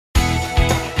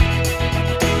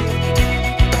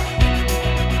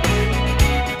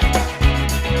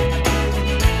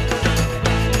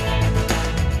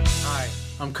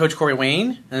Coach Corey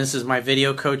Wayne, and this is my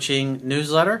video coaching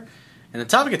newsletter. And the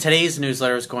topic of today's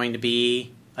newsletter is going to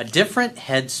be a different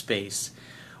headspace.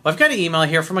 Well, I've got an email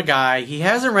here from a guy. He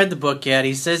hasn't read the book yet.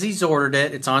 He says he's ordered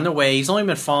it. It's on the way. He's only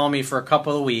been following me for a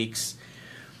couple of weeks.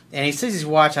 And he says he's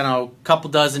watched, I don't know, a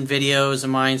couple dozen videos of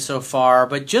mine so far.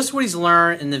 But just what he's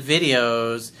learned in the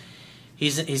videos,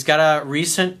 he's got a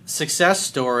recent success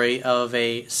story of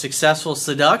a successful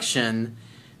seduction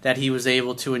that he was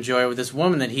able to enjoy with this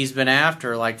woman that he's been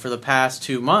after like for the past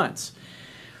 2 months.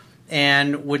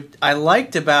 And what I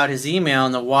liked about his email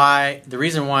and the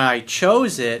reason why I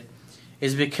chose it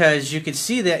is because you could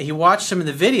see that he watched some of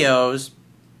the videos,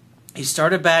 he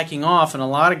started backing off, and a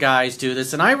lot of guys do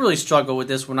this, and I really struggled with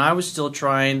this when I was still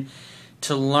trying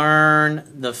to learn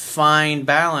the fine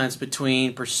balance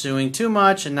between pursuing too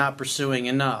much and not pursuing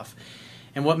enough.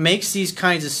 And what makes these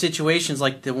kinds of situations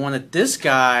like the one that this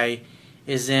guy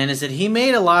is in is that he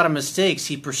made a lot of mistakes.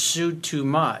 He pursued too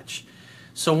much.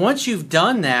 So once you've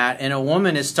done that and a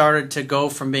woman has started to go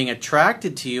from being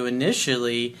attracted to you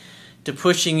initially to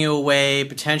pushing you away,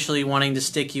 potentially wanting to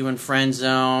stick you in friend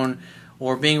zone,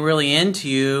 or being really into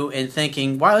you and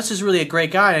thinking, wow, this is really a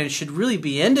great guy and I should really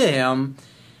be into him,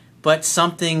 but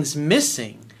something's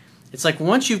missing. It's like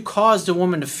once you've caused a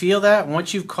woman to feel that,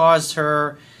 once you've caused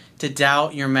her to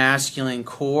doubt your masculine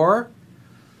core,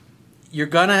 you're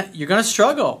gonna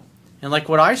struggle. And like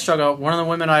what I struggle, one of the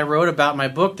women I wrote about in my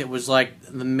book that was like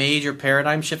the major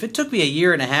paradigm shift, it took me 1.5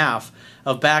 years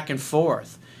of back and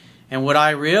forth. And what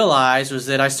I realized was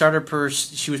that I started,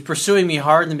 she was pursuing me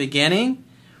hard in the beginning.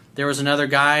 There was another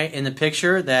guy in the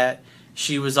picture that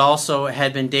she was also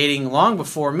had been dating long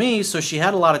before me, so she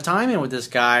had a lot of time in with this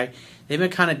guy. They've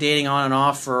been kind of dating on and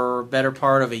off for a better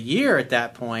part of 1 year at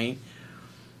that point.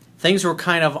 Things were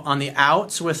kind of on the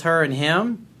outs with her and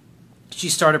him. She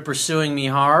started pursuing me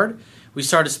hard. We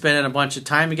started spending a bunch of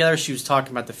time together. She was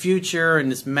talking about the future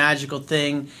and this magical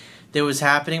thing that was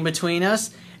happening between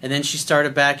us. And then she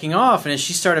started backing off. And as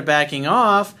she started backing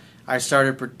off, I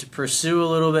started to pursue a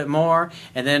little bit more.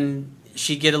 And then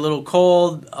she'd get a little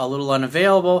cold, a little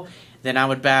unavailable. Then I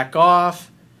would back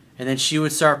off. And then she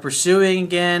would start pursuing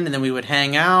again. And then we would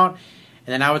hang out.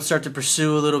 And then I would start to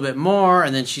pursue a little bit more.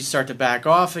 And then she'd start to back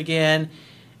off again.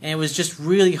 And it was just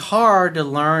really hard to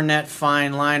learn that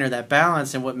fine line or that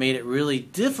balance, and what made it really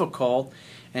difficult,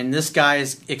 and this guy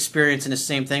is experiencing the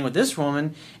same thing with this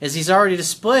woman, is he's already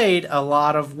displayed a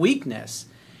lot of weakness.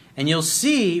 And you'll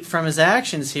see from his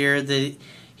actions here that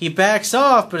he backs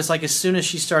off, but it's like as soon as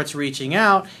she starts reaching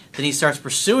out, then he starts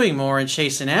pursuing more and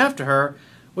chasing after her,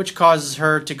 which causes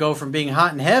her to go from being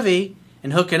hot and heavy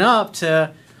and hooking up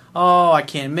to, oh, I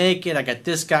can't make it, I got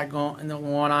this guy going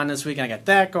on this week, and I got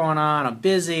that going on, I'm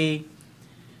busy.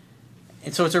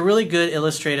 And so it's a really good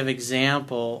illustrative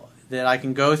example that I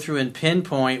can go through and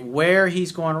pinpoint where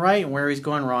he's going right and where he's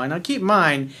going wrong. Now keep in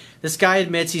mind, this guy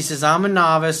admits, he says, I'm a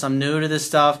novice, I'm new to this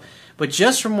stuff, but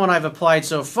just from what I've applied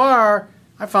so far,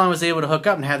 I finally was able to hook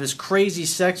up and have this crazy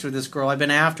sex with this girl I've been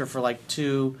after for like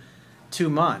two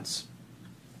months.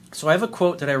 So I have a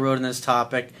quote that I wrote on this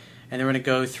topic, and then we're going to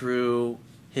go through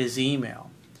his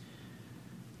email,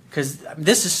 because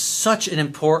this is such an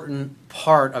important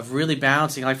part of really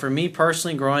balancing. Like for me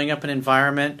personally, growing up in an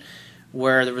environment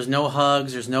where there was no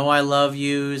hugs, there's no I love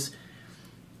yous,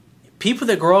 people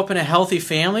that grow up in a healthy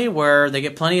family where they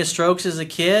get plenty of strokes as a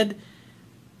kid,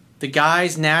 the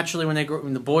guys naturally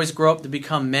when the boys grow up to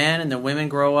become men and the women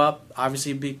grow up,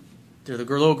 obviously the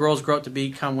little girls grow up to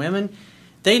become women,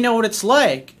 they know what it's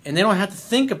like and they don't have to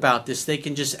think about this, they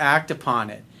can just act upon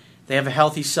it. They have a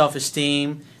healthy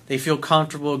self-esteem. They feel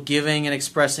comfortable giving and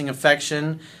expressing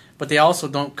affection, but they also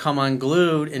don't come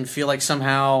unglued and feel like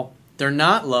somehow they're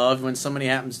not loved when somebody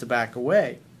happens to back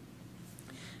away.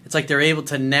 It's like they're able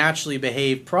to naturally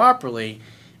behave properly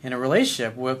in a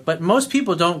relationship. But most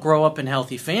people don't grow up in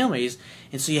healthy families,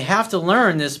 and so you have to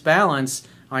learn this balance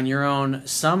on your own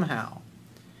somehow.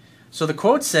 So the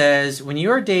quote says, when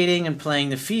you are dating and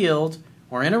playing the field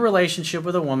or in a relationship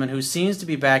with a woman who seems to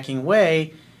be backing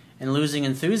away and losing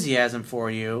enthusiasm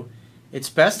for you, it's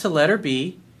best to let her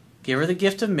be, give her the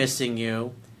gift of missing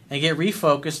you, and get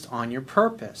refocused on your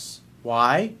purpose.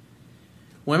 Why?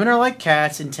 Women are like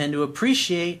cats and tend to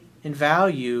appreciate and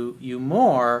value you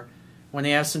more when they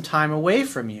have some time away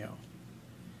from you.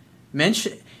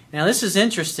 Now this is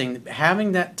interesting,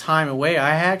 having that time away.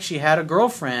 I actually had a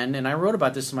girlfriend, and I wrote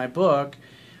about this in my book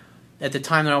at the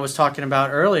time that I was talking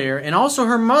about earlier, and also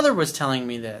her mother was telling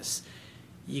me this.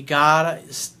 You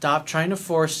gotta stop trying to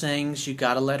force things. You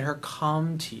gotta let her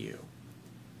come to you.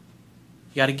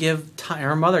 You gotta give time.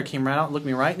 Her mother came right out and looked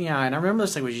me right in the eye, and I remember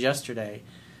this like it was yesterday.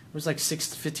 It was like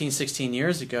 15, 16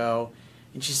 years ago,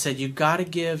 And she said, you got to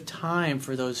give time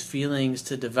for those feelings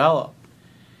to develop.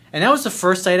 And that was the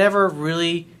first I'd ever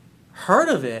really heard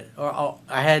of it. Or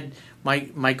I had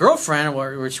my girlfriend,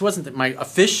 or she wasn't my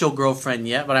official girlfriend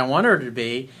yet, but I wanted her to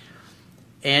be.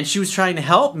 And she was trying to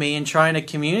help me and trying to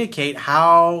communicate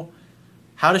how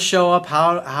to show up,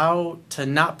 how to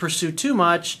not pursue too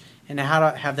much, and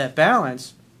how to have that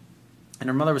balance. And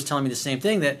her mother was telling me the same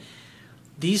thing, that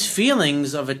these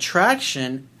feelings of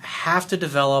attraction have to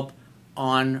develop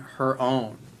on her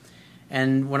own.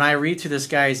 And when I read through this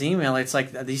guy's email, it's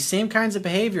like these same kinds of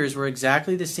behaviors were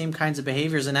exactly the same kinds of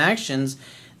behaviors and actions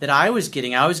that I was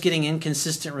getting. I was getting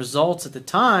inconsistent results at the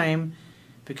time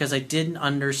because I didn't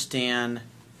understand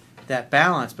that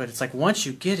balance. But it's like once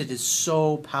you get it, it's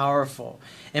so powerful.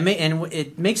 And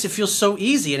it makes it feel so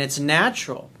easy, and it's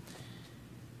natural.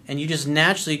 And you just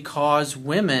naturally cause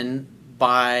women,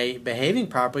 by behaving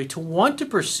properly, to want to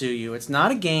pursue you. It's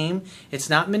not a game. It's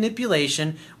not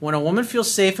manipulation. When a woman feels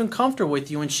safe and comfortable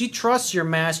with you and she trusts your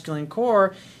masculine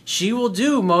core, she will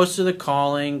do most of the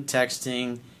calling,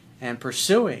 texting, and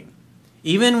pursuing.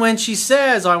 Even when she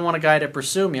says, I want a guy to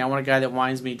pursue me. I want a guy that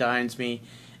wines me, dines me,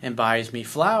 and buys me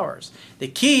flowers. The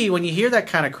key, when you hear that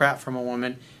kind of crap from a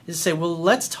woman, is to say, well,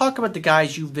 let's talk about the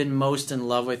guys you've been most in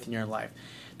love with in your life.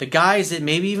 The guys that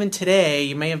maybe even today,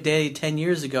 you may have dated 10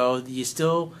 years ago, that you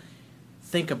still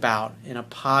think about in a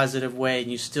positive way,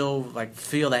 and you still like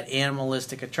feel that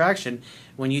animalistic attraction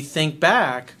when you think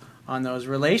back on those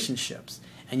relationships.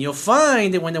 And you'll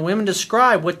find that when the women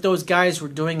describe what those guys were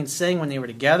doing and saying when they were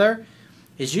together,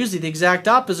 is usually the exact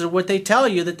opposite of what they tell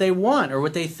you that they want or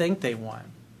what they think they want.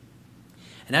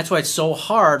 And that's why it's so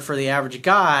hard for the average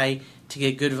guy to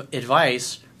get good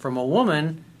advice from a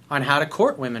woman on how to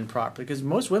court women properly, because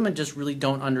most women just really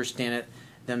don't understand it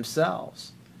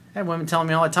themselves. I have women telling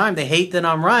me all the time they hate that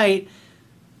I'm right,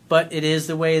 but it is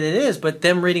the way that it is. But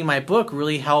them reading my book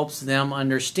really helps them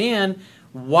understand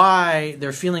why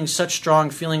they're feeling such strong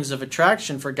feelings of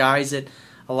attraction for guys that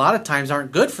a lot of times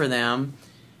aren't good for them,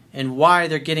 and why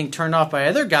they're getting turned off by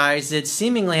other guys that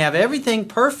seemingly have everything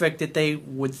perfect that they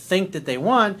would think that they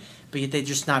want, but yet they're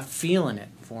just not feeling it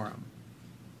for them.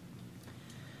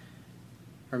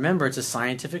 Remember, it's a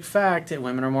scientific fact that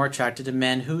women are more attracted to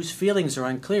men whose feelings are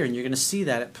unclear, and you're going to see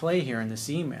that at play here in this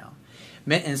email.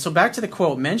 And so back to the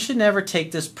quote, men should never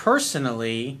take this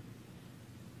personally.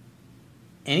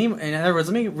 In other words,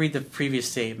 let me read the previous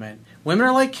statement. Women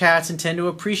are like cats and tend to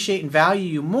appreciate and value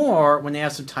you more when they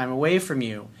have some time away from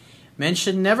you. Men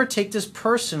should never take this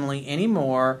personally any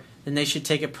more than they should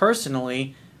take it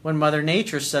personally when Mother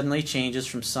Nature suddenly changes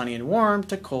from sunny and warm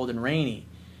to cold and rainy.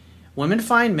 Women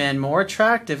find men more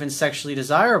attractive and sexually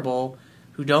desirable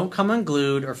who don't come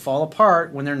unglued or fall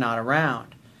apart when they're not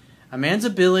around. A man's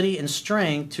ability and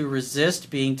strength to resist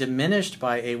being diminished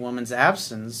by a woman's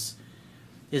absence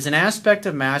is an aspect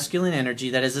of masculine energy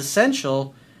that is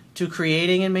essential to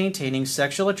creating and maintaining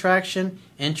sexual attraction,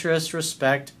 interest,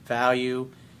 respect, value,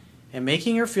 and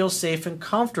making her feel safe and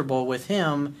comfortable with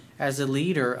him as a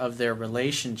leader of their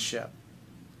relationship.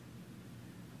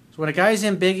 So when a guy's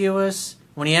ambiguous,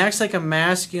 when he acts like a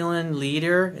masculine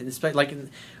leader, like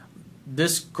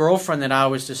this girlfriend that I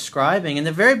was describing, in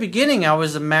the very beginning I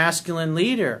was a masculine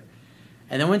leader.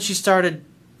 And then when she started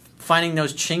finding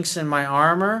those chinks in my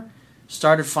armor,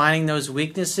 started finding those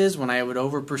weaknesses when I would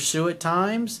over-pursue at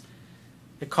times,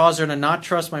 it caused her to not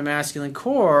trust my masculine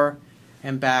core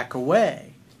and back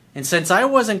away. And since I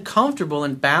wasn't comfortable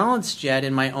and balanced yet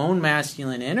in my own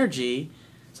masculine energy,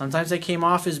 sometimes I came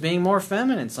off as being more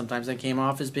feminine. Sometimes I came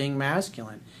off as being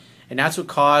masculine. And that's what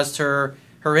caused her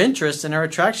interest and her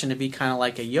attraction to be kind of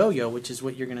like a yo-yo, which is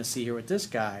what you're going to see here with this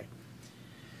guy.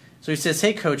 So he says,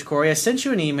 hey, Coach Corey, I sent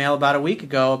you an email about a week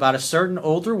ago about a certain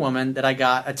older woman that I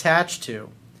got attached to.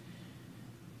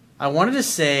 I wanted to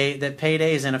say that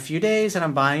payday is in a few days and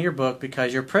I'm buying your book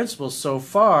because your principles so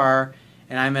far,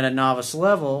 and I'm at a novice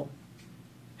level,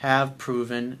 have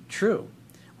proven true.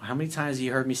 How many times have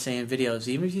you heard me say in videos,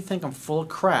 even if you think I'm full of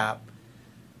crap,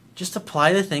 just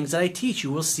apply the things that I teach.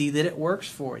 You will see that it works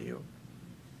for you.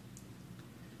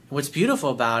 And what's beautiful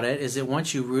about it is that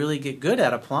once you really get good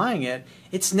at applying it,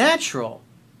 it's natural.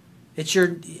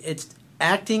 It's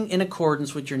acting in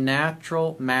accordance with your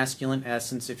natural masculine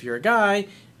essence if you're a guy,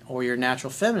 or your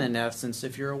natural feminine essence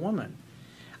if you're a woman.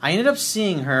 I ended up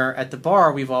seeing her at the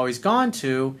bar we've always gone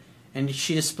to, and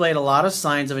she displayed a lot of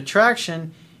signs of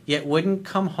attraction, yet wouldn't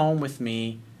come home with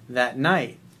me that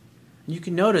night. You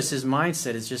can notice his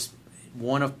mindset is just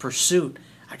one of pursuit.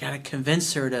 I got to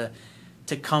convince her to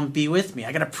come be with me.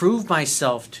 I got to prove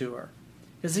myself to her.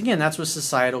 Because again, that's what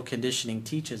societal conditioning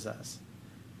teaches us.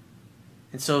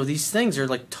 And so these things are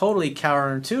like totally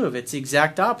counterintuitive. It's the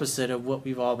exact opposite of what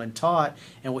we've all been taught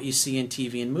and what you see in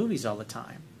TV and movies all the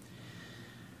time.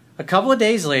 A couple of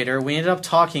days later, we ended up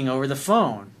talking over the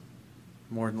phone.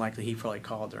 More than likely, he probably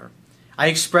called her. I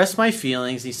expressed my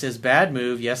feelings. He says, bad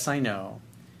move. Yes, I know.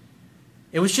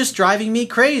 It was just driving me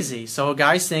crazy. So a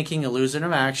guy's thinking, illusion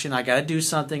of action. I got to do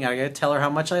something. I got to tell her how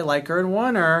much I like her and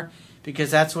want her, because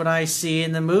that's what I see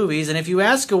in the movies. And if you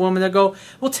ask a woman, they'll go,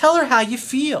 well, tell her how you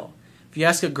feel. If you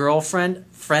ask a girlfriend,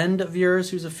 friend of yours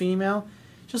who's a female,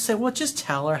 she'll say, well, just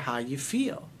tell her how you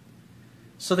feel.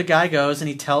 So the guy goes and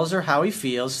he tells her how he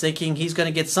feels, thinking he's going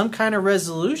to get some kind of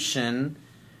resolution.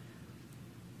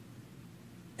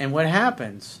 And what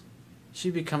happens? She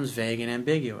becomes vague and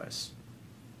ambiguous.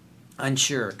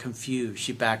 Unsure, confused,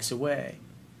 she backs away.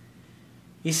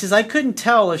 He says, I couldn't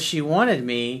tell if she wanted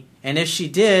me, and if she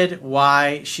did,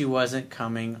 why she wasn't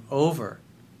coming over.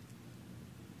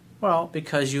 Well,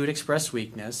 because you would express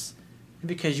weakness, and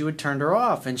because you had turned her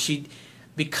off. And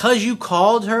because you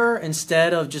called her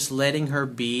instead of just letting her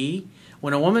be.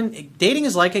 When a woman, dating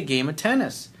is like a game of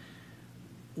tennis.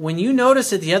 When you notice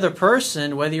that the other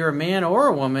person, whether you're a man or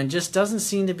a woman, just doesn't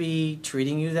seem to be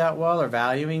treating you that well or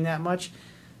valuing that much,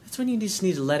 that's when you just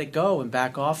need to let it go and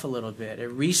back off a little bit. It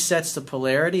resets the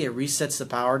polarity, it resets the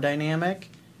power dynamic,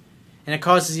 and it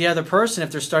causes the other person,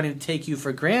 if they're starting to take you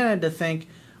for granted, to think,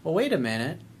 well, wait a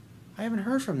minute, I haven't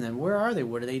heard from them. Where are they?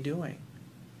 What are they doing?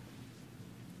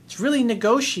 It's really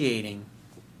negotiating.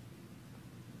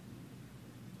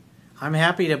 I'm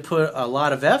happy to put a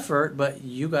lot of effort, but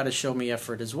you got to show me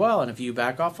effort as well. And if you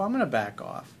back off, I'm going to back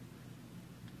off.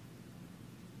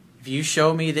 If you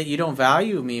show me that you don't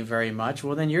value me very much,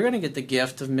 well, then you're going to get the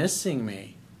gift of missing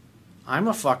me. I'm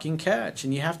a fucking catch,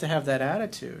 and you have to have that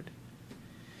attitude.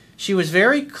 She was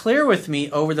very clear with me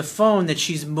over the phone that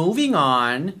she's moving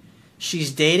on,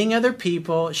 she's dating other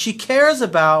people, she cares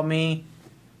about me,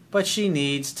 but she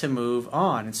needs to move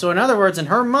on. And so, in other words, in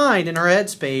her mind, in her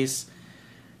headspace,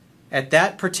 at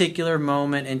that particular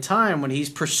moment in time when he's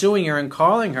pursuing her and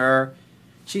calling her,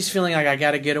 she's feeling like, I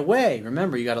got to get away.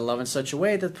 Remember, you got to love in such a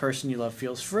way that the person you love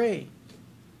feels free.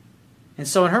 And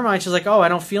so in her mind, she's like, oh, I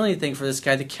don't feel anything for this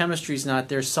guy. The chemistry's not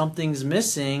there. Something's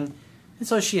missing. And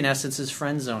so she, in essence, is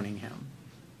friend-zoning him.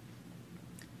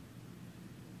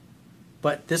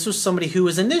 But this was somebody who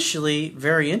was initially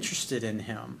very interested in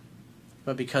him.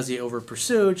 But because he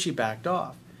over-pursued, she backed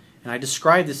off. And I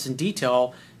described this in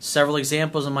detail, several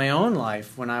examples in my own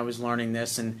life when I was learning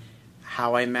this and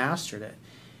how I mastered it.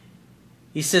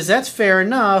 He says, that's fair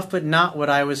enough, but not what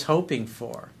I was hoping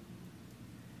for.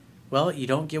 Well, you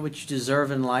don't get what you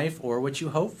deserve in life or what you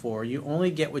hope for. You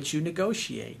only get what you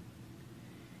negotiate.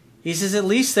 He says, at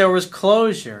least there was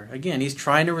closure. Again, he's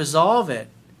trying to resolve it.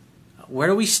 Where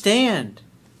do we stand?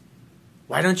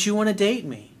 Why don't you want to date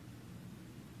me?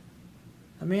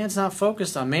 A man's not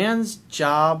focused on. Man's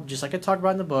job, just like I talked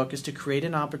about in the book, is to create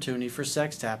an opportunity for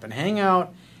sex to happen. Hang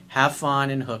out, have fun,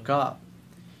 and hook up.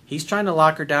 He's trying to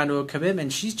lock her down to a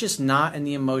commitment. She's just not in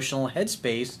the emotional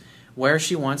headspace where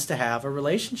she wants to have a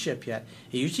relationship yet.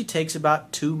 It usually takes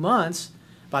about 2 months,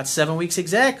 about 7 weeks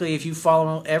exactly, if you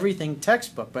follow everything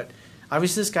textbook. But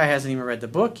obviously this guy hasn't even read the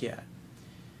book yet.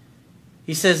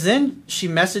 He says, then she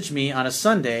messaged me on a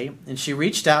Sunday, and she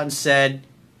reached out and said,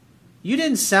 you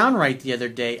didn't sound right the other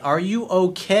day. Are you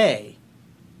okay?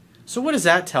 So what does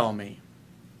that tell me?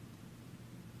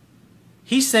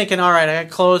 He's thinking, all right, I got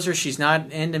to close her. She's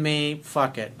not into me.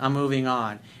 Fuck it. I'm moving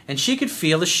on. And she could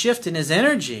feel a shift in his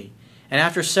energy. And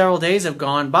after several days have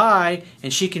gone by,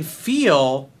 and she can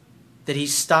feel that he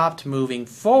stopped moving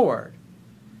forward.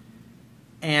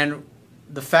 And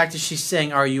the fact that she's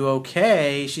saying, are you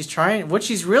okay? She's trying, what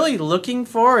she's really looking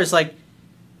for is like,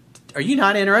 are you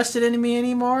not interested in me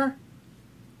anymore?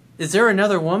 Is there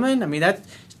another woman? I mean,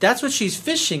 that's what she's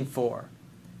fishing for.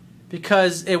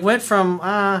 Because it went from,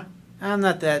 I'm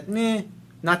not that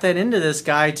into this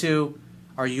guy, to,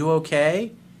 are you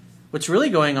okay? What's really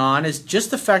going on is just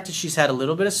the fact that she's had a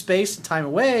little bit of space and time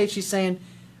away. She's saying,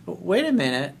 wait a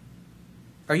minute,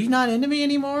 are you not into me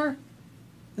anymore?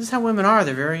 This is how women are.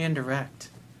 They're very indirect.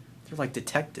 They're like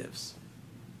detectives.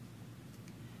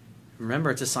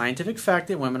 Remember, it's a scientific fact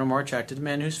that women are more attracted to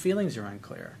men whose feelings are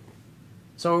unclear.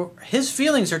 So his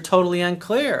feelings are totally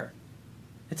unclear.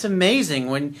 It's amazing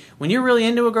when you're really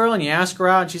into a girl and you ask her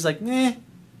out and she's like, and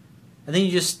then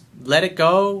you just let it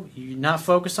go. You're not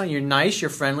focused on it. You're nice. You're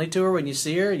friendly to her when you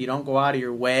see her. You don't go out of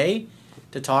your way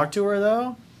to talk to her,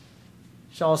 though.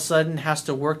 She all of a sudden has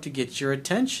to work to get your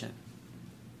attention.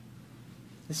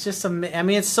 It's just,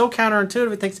 it's so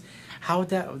counterintuitive. It thinks, how would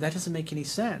that doesn't make any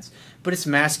sense. But it's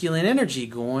masculine energy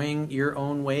going your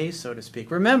own way, so to speak.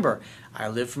 Remember, I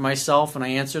live for myself and I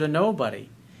answer to nobody.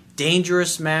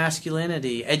 Dangerous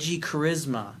masculinity, edgy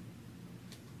charisma.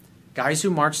 Guys who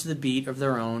march to the beat of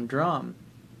their own drum.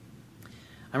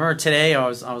 I remember today I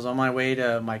was on my way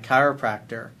to my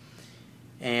chiropractor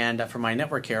and for my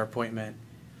network care appointment.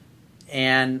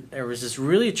 And there was this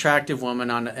really attractive woman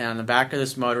on the back of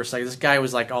this motorcycle. This guy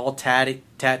was like all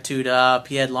tattooed up.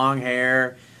 He had long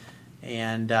hair.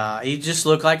 And he just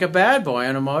looked like a bad boy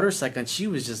on a motorcycle. And she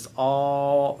was just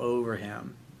all over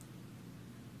him.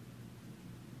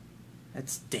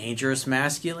 That's dangerous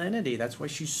masculinity. That's why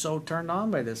she's so turned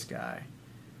on by this guy.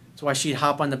 That's why she'd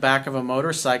hop on the back of a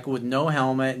motorcycle with no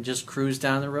helmet and just cruise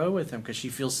down the road with him. Because she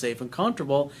feels safe and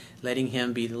comfortable letting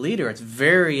him be the leader. It's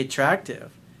very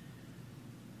attractive.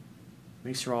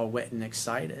 Makes her all wet and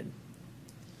excited.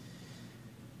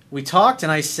 We talked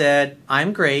and I said,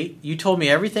 I'm great. You told me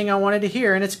everything I wanted to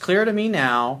hear and it's clear to me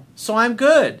now, so I'm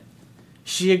good.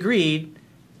 She agreed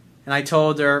and I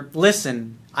told her,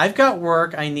 listen, I've got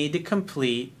work I need to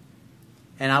complete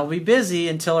and I'll be busy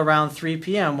until around 3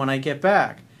 p.m. when I get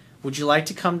back. Would you like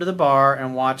to come to the bar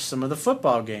and watch some of the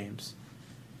football games?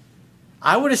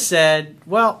 I would have said,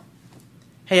 well,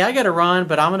 hey, I got to run,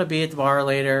 but I'm going to be at the bar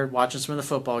later watching some of the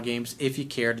football games if you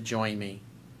care to join me.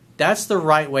 That's the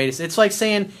right way to say it. It's like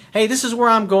saying, hey, this is where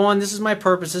I'm going. This is my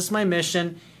purpose. This is my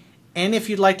mission. And if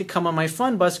you'd like to come on my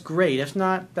fun bus, great. If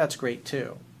not, that's great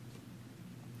too.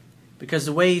 Because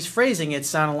the way he's phrasing it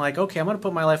sounded like, okay, I'm going to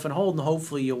put my life on hold and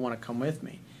hopefully you'll want to come with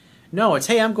me. No, it's,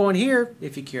 hey, I'm going here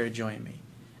if you care to join me.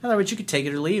 In other words, you could take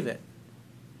it or leave it.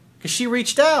 Because she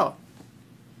reached out.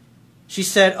 She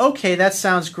said, okay, that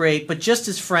sounds great, but just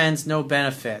as friends, no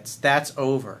benefits. That's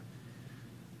over.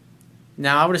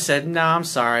 Now, I would have said, no, I'm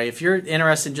sorry. If you're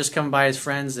interested in just coming by as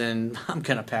friends, then I'm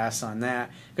going to pass on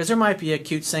that. Because there might be a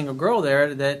cute single girl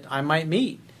there that I might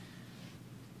meet.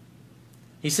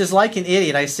 He says, like an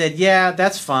idiot. I said, yeah,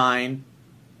 that's fine.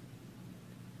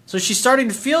 So she's starting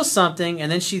to feel something,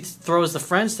 and then she throws the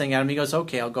friends thing at him. He goes,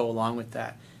 okay, I'll go along with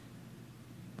that.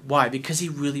 Why? Because he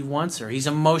really wants her. He's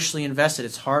emotionally invested.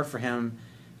 It's hard for him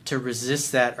to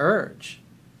resist that urge.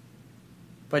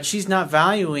 But she's not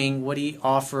valuing what he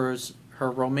offers her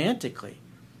romantically.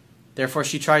 Therefore,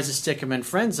 she tries to stick him in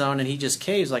friend zone, and he just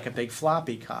caves like a big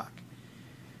floppy cock.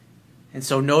 And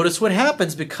so notice what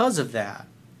happens because of that.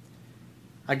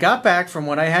 I got back from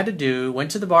what I had to do, went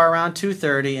to the bar around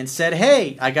 2:30, and said,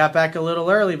 hey, I got back a little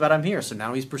early, but I'm here. So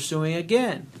now he's pursuing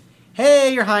again.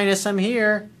 Hey, Your Highness, I'm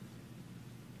here.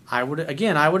 I would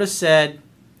have said,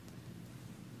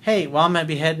 hey, well, I'm going to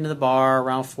be heading to the bar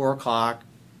around 4 o'clock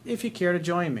if you care to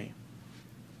join me.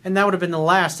 And that would have been the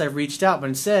last I've reached out. But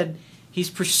instead, he's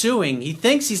pursuing. He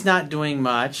thinks he's not doing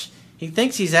much. He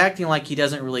thinks he's acting like he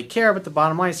doesn't really care. But the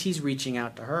bottom line is he's reaching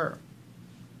out to her.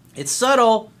 It's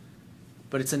subtle,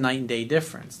 but it's a night and day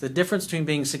difference. The difference between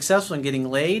being successful and getting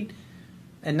laid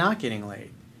and not getting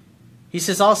laid. He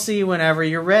says, I'll see you whenever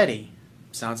you're ready.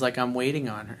 Sounds like I'm waiting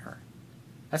on her.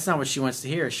 That's not what she wants to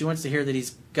hear. She wants to hear that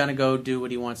he's going to go do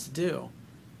what he wants to do.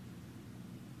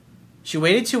 She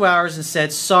waited 2 hours and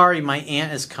said, sorry, my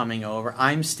aunt is coming over.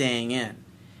 I'm staying in.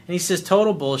 And he says,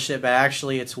 total bullshit, but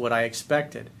actually it's what I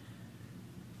expected.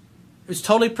 It was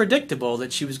totally predictable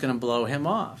that she was going to blow him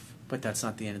off. But that's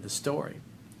not the end of the story.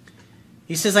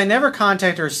 He says, I never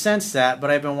contacted her since that, but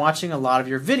I've been watching a lot of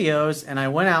your videos, and I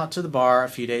went out to the bar a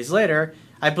few days later.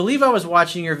 I believe I was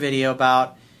watching your video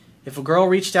about if a girl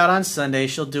reached out on Sunday,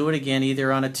 she'll do it again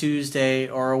either on a Tuesday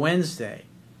or a Wednesday.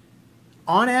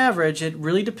 On average, it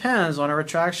really depends on her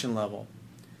attraction level.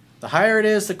 The higher it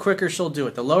is, the quicker she'll do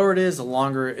it. The lower it is, the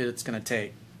longer it's going to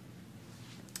take.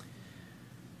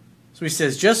 So he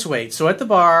says, just wait. So at the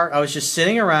bar, I was just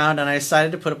sitting around and I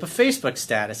decided to put up a Facebook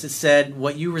status. It said,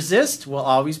 what you resist will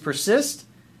always persist,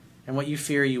 and what you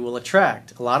fear you will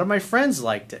attract. A lot of my friends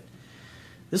liked it.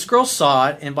 This girl saw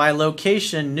it and by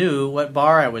location knew what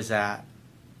bar I was at.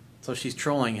 So she's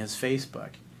trolling his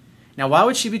Facebook. Now, why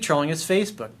would she be trolling his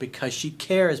Facebook? Because she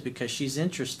cares, because she's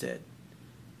interested.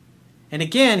 And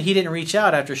again, he didn't reach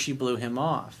out after she blew him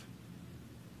off.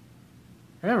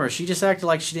 Remember, she just acted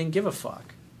like she didn't give a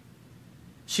fuck.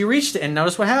 She reached it, and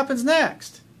notice what happens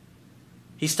next.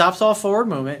 He stops all forward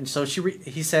movement, and so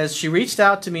he says, she reached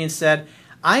out to me and said,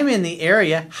 I'm in the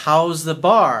area, how's the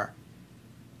bar?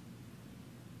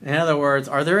 In other words,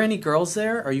 are there any girls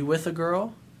there? Are you with a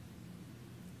girl?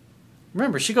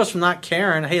 Remember, she goes from not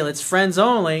caring, hey, let's friends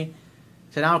only,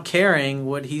 to now caring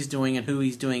what he's doing and who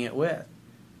he's doing it with.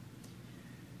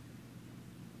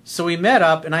 So we met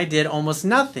up and I did almost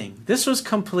nothing. This was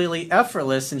completely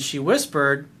effortless, and she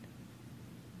whispered,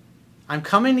 I'm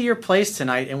coming to your place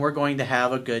tonight and we're going to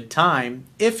have a good time,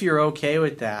 if you're okay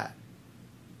with that.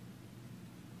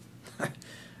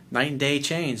 Night and day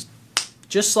changed.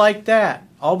 Just like that.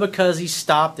 All because he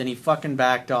stopped and he fucking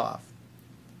backed off.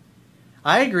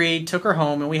 I agreed, took her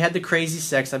home, and we had the crazy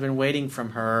sex I've been waiting from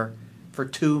her for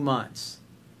 2 months.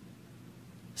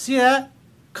 See that?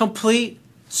 Complete,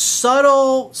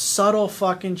 subtle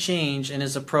fucking change in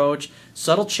his approach,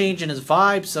 subtle change in his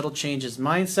vibe, subtle change in his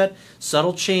mindset,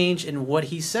 subtle change in what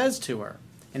he says to her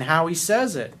and how he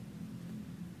says it.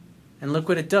 And look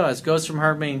what it does. It goes from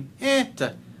her being,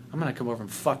 to, I'm going to come over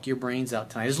and fuck your brains out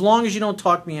tonight, as long as you don't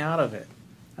talk me out of it.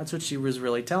 That's what she was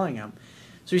really telling him.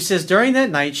 So he says, during that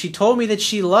night, she told me that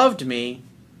she loved me.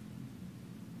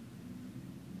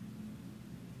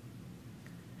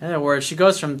 In other words, she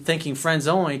goes from thinking friends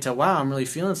only to, wow, I'm really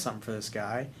feeling something for this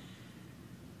guy.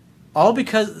 All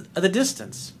because of the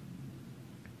distance.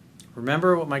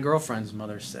 Remember what my girlfriend's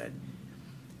mother said.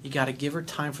 You got to give her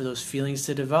time for those feelings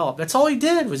to develop. That's all he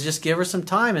did, was just give her some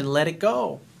time and let it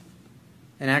go.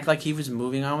 And act like he was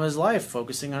moving on with his life,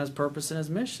 focusing on his purpose and his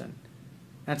mission.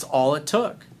 That's all it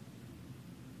took.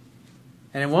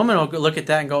 And a woman will look at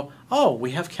that and go, oh,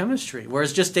 we have chemistry.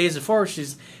 Whereas just days before,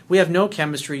 we have no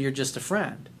chemistry, you're just a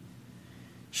friend.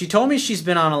 She told me she's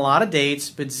been on a lot of dates,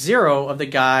 but 0 of the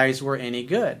guys were any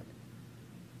good.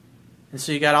 And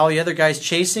so you got all the other guys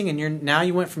chasing, and now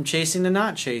you went from chasing to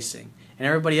not chasing. And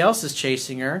everybody else is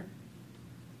chasing her.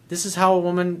 This is how a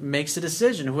woman makes a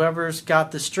decision. Whoever's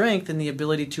got the strength and the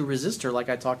ability to resist her, like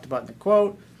I talked about in the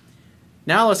quote.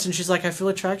 Now listen, she's like, I feel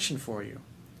attraction for you.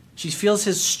 She feels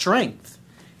his strength,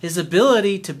 his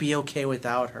ability to be okay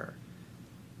without her.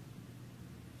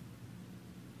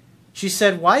 She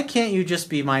said, why can't you just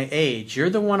be my age? You're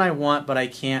the one I want, but I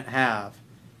can't have.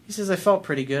 He says, I felt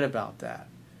pretty good about that.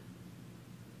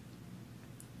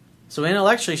 So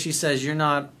intellectually, she says, you're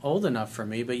not old enough for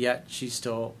me, but yet she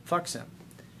still fucks him.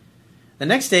 The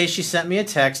next day, she sent me a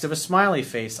text of a smiley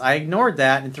face. I ignored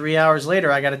that, and 3 hours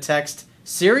later, I got a text,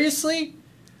 seriously?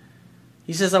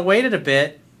 He says, I waited a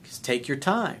bit. Just take your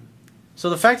time. So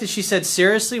the fact that she said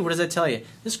seriously, what does that tell you?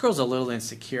 This girl's a little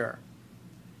insecure.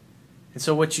 And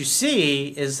so what you see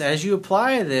is, as you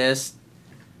apply this,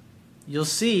 you'll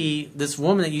see this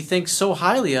woman that you think so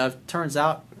highly of, turns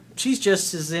out she's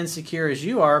just as insecure as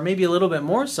you are, maybe a little bit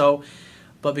more so.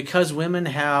 But because women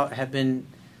have been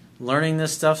learning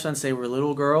this stuff since they were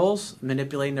little girls,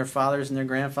 manipulating their fathers and their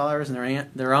grandfathers and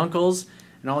their uncles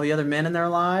and all the other men in their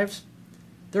lives,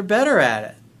 they're better at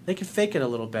it. They can fake it a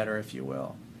little better, if you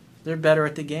will. They're better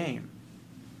at the game.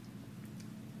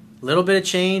 A little bit of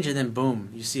change, and then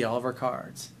boom, you see all of our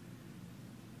cards.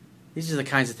 These are the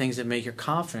kinds of things that make your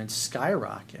confidence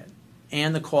skyrocket.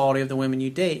 And the quality of the women you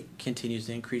date continues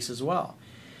to increase as well.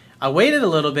 I waited a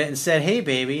little bit and said, hey,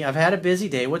 baby, I've had a busy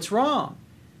day. What's wrong?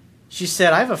 She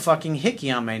said, I have a fucking hickey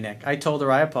on my neck. I told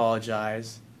her I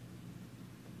apologize.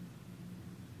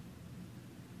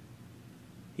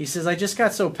 He says, I just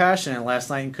got so passionate last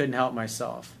night and couldn't help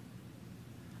myself.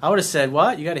 I would have said,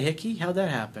 what? You got a hickey? How'd that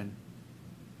happen?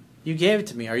 You gave it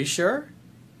to me. Are you sure?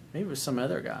 Maybe it was some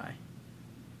other guy.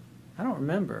 I don't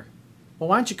remember. Well,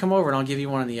 why don't you come over and I'll give you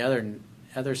one on the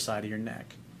other side of your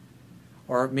neck.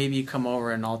 Or maybe you come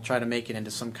over and I'll try to make it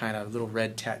into some kind of little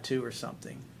red tattoo or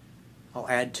something. I'll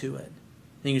add to it.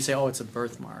 Then you can say, oh, it's a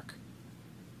birthmark.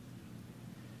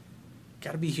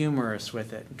 Got to be humorous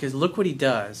with it. Because look what he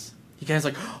does. He kind of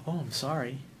like, oh, I'm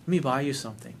sorry. Let me buy you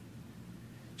something.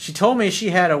 She told me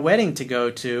she had a wedding to go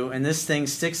to, and this thing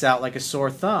sticks out like a sore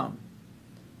thumb.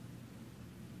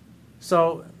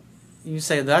 So you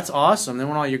say, that's awesome. Then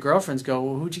when all your girlfriends go,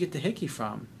 well, who'd you get the hickey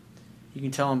from? You can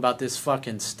tell them about this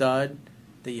fucking stud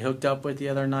that you hooked up with the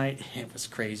other night. It was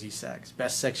crazy sex.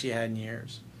 Best sex you had in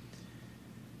years.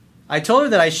 I told her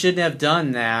that I shouldn't have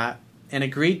done that and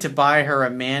agreed to buy her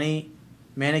a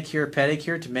manicure,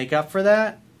 pedicure to make up for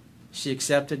that. She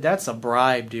accepted. That's a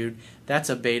bribe, dude. That's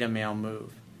a beta male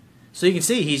move. So you can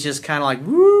see he's just kind of like,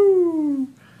 woo!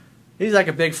 He's like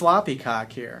a big floppy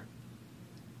cock here.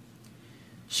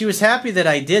 She was happy that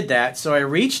I did that, so I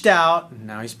reached out, and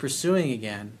now he's pursuing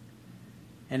again.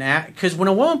 And because when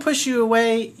a woman pushes you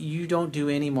away, you don't do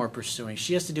any more pursuing.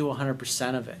 She has to do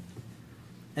 100% of it.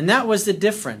 And that was the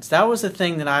difference. That was the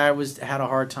thing that I had a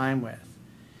hard time with.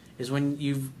 Is when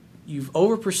you've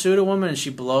over pursued a woman and she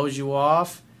blows you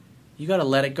off, you got to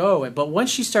let it go. But once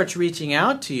she starts reaching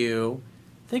out to you,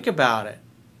 think about it.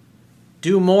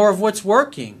 Do more of what's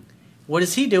working. What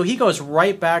does he do? He goes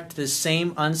right back to the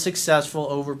same unsuccessful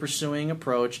over pursuing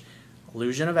approach,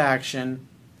 illusion of action,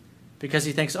 because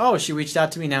he thinks, oh, she reached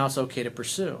out to me, now it's okay to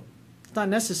pursue. It's not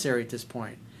necessary at this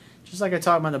point. just like I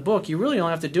talk about in the book, you really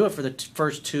only have to do it for the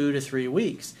first 2 to 3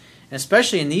 weeks. And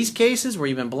especially in these cases where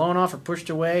you've been blown off or pushed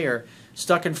away or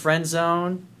stuck in friend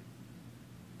zone,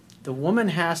 the woman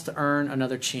has to earn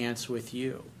another chance with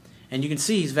you. And you can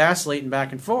see he's vacillating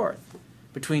back and forth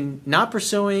between not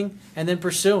pursuing and then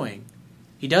pursuing.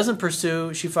 He doesn't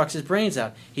pursue, she fucks his brains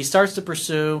out. He starts to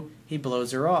pursue, he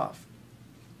blows her off.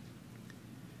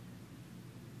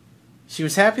 She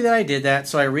was happy that I did that,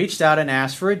 so I reached out and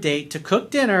asked for a date to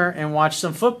cook dinner and watch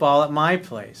some football at my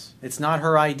place. It's not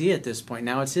her idea at this point.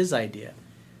 Now it's his idea.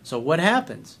 So what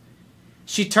happens?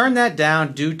 She turned that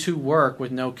down due to work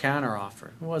with no counteroffer.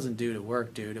 It wasn't due to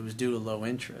work, dude. It was due to low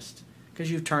interest. Because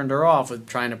you turned her off with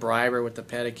trying to bribe her with the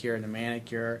pedicure and the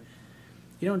manicure.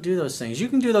 You don't do those things. You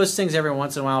can do those things every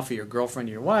once in a while for your girlfriend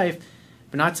or your wife,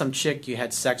 but not some chick you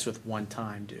had sex with one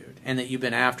time, dude, and that you've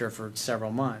been after for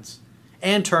several months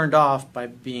and turned off by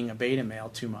being a beta male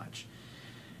too much.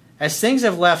 As things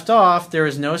have left off, there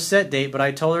is no set date, but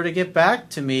I told her to get back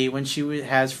to me when she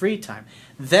has free time.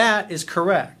 That is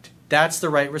correct. That's the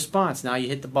right response. Now you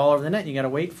hit the ball over the net and you got to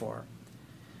wait for her.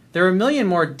 There are a million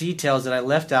more details that I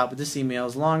left out, but this email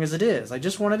as long as it is. I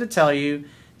just wanted to tell you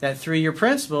that through your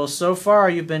principles, so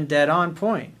far you've been dead on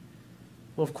point.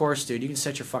 Well, of course, dude, you can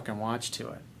set your fucking watch to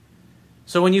it.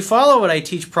 So when you follow what I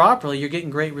teach properly, you're getting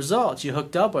great results. You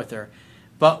hooked up with her.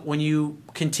 But when you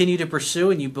continue to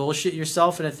pursue and you bullshit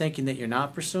yourself into thinking that you're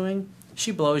not pursuing,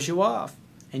 she blows you off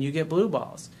and you get blue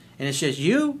balls. And it's just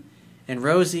you and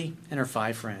Rosie and her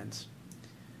 5 friends.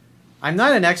 I'm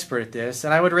not an expert at this,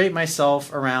 and I would rate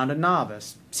myself around a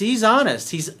novice. See, he's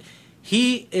honest.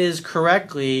 He is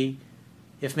correctly,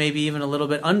 if maybe even a little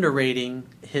bit underrating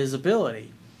his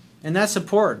ability. And that's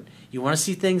important. You want to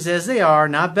see things as they are,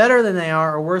 not better than they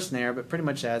are or worse than they are, but pretty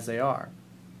much as they are.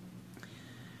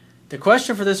 The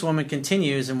question for this woman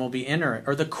continues and will be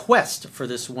or the quest for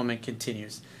this woman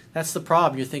continues. That's the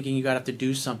problem. You're thinking you got to have to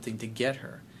do something to get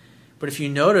her. But if you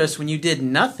notice, when you did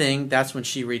nothing, that's when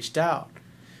she reached out.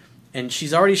 And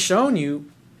she's already shown you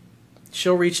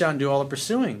she'll reach out and do all the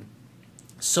pursuing.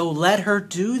 So let her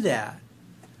do that.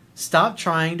 Stop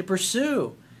trying to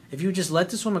pursue. If you just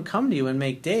let this woman come to you and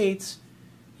make dates,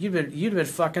 you'd have been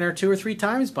fucking her 2 or 3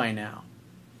 times by now.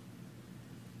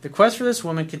 The quest for this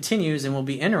woman continues and will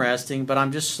be interesting, but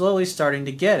I'm just slowly starting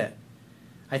to get it.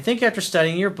 I think after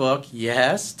studying your book,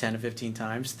 yes, 10 to 15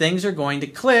 times, things are going to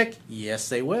click. Yes,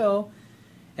 they will.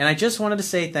 And I just wanted to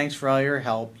say thanks for all your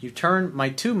help. You turned my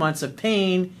 2 months of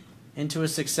pain into a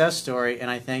success story, and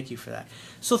I thank you for that.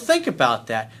 So think about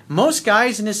that. Most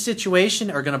guys in this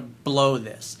situation are going to blow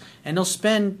this, and they'll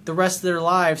spend the rest of their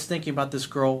lives thinking about this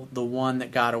girl, the one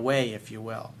that got away, if you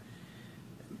will.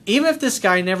 Even if this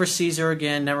guy never sees her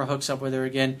again, never hooks up with her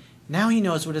again, now he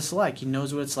knows what it's like. He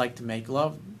knows what it's like to make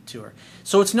love to her.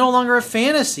 So it's no longer a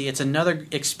fantasy. It's another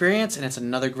experience, and it's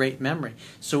another great memory.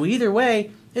 So either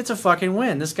way, it's a fucking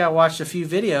win. This guy watched a few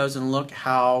videos, and look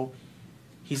how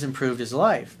he's improved his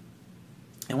life.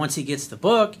 And once he gets the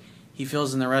book, he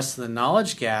fills in the rest of the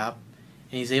knowledge gap,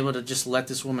 and he's able to just let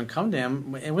this woman come to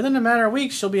him. And within a matter of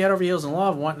weeks, she'll be head over heels in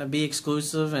love, wanting to be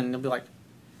exclusive, and he'll be like,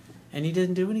 and he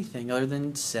didn't do anything other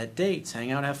than set dates,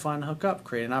 hang out, have fun, hook up,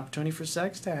 create an opportunity for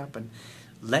sex to happen.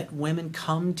 Let women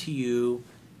come to you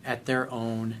at their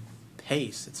own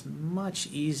pace. It's much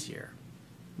easier.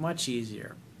 Much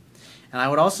easier. And I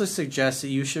would also suggest that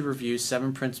you should review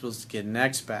 7 Principles to Get an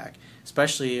Ex Back,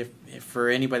 especially if for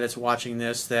anybody that's watching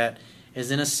this that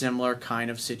is in a similar kind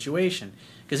of situation.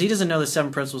 Because he doesn't know the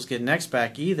 7 Principles to Get an Ex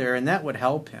Back either, and that would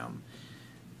help him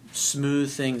smooth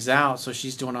things out so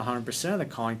she's doing 100% of the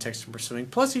calling, texting, pursuing.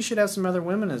 Plus, he should have some other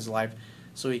women in his life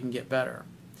so he can get better.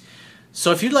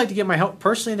 So if you'd like to get my help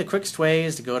personally, the quickest way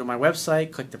is to go to my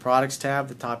website, click the products tab at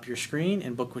the top of your screen,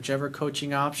 and book whichever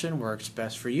coaching option works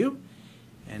best for you.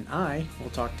 And I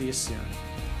will talk to you soon.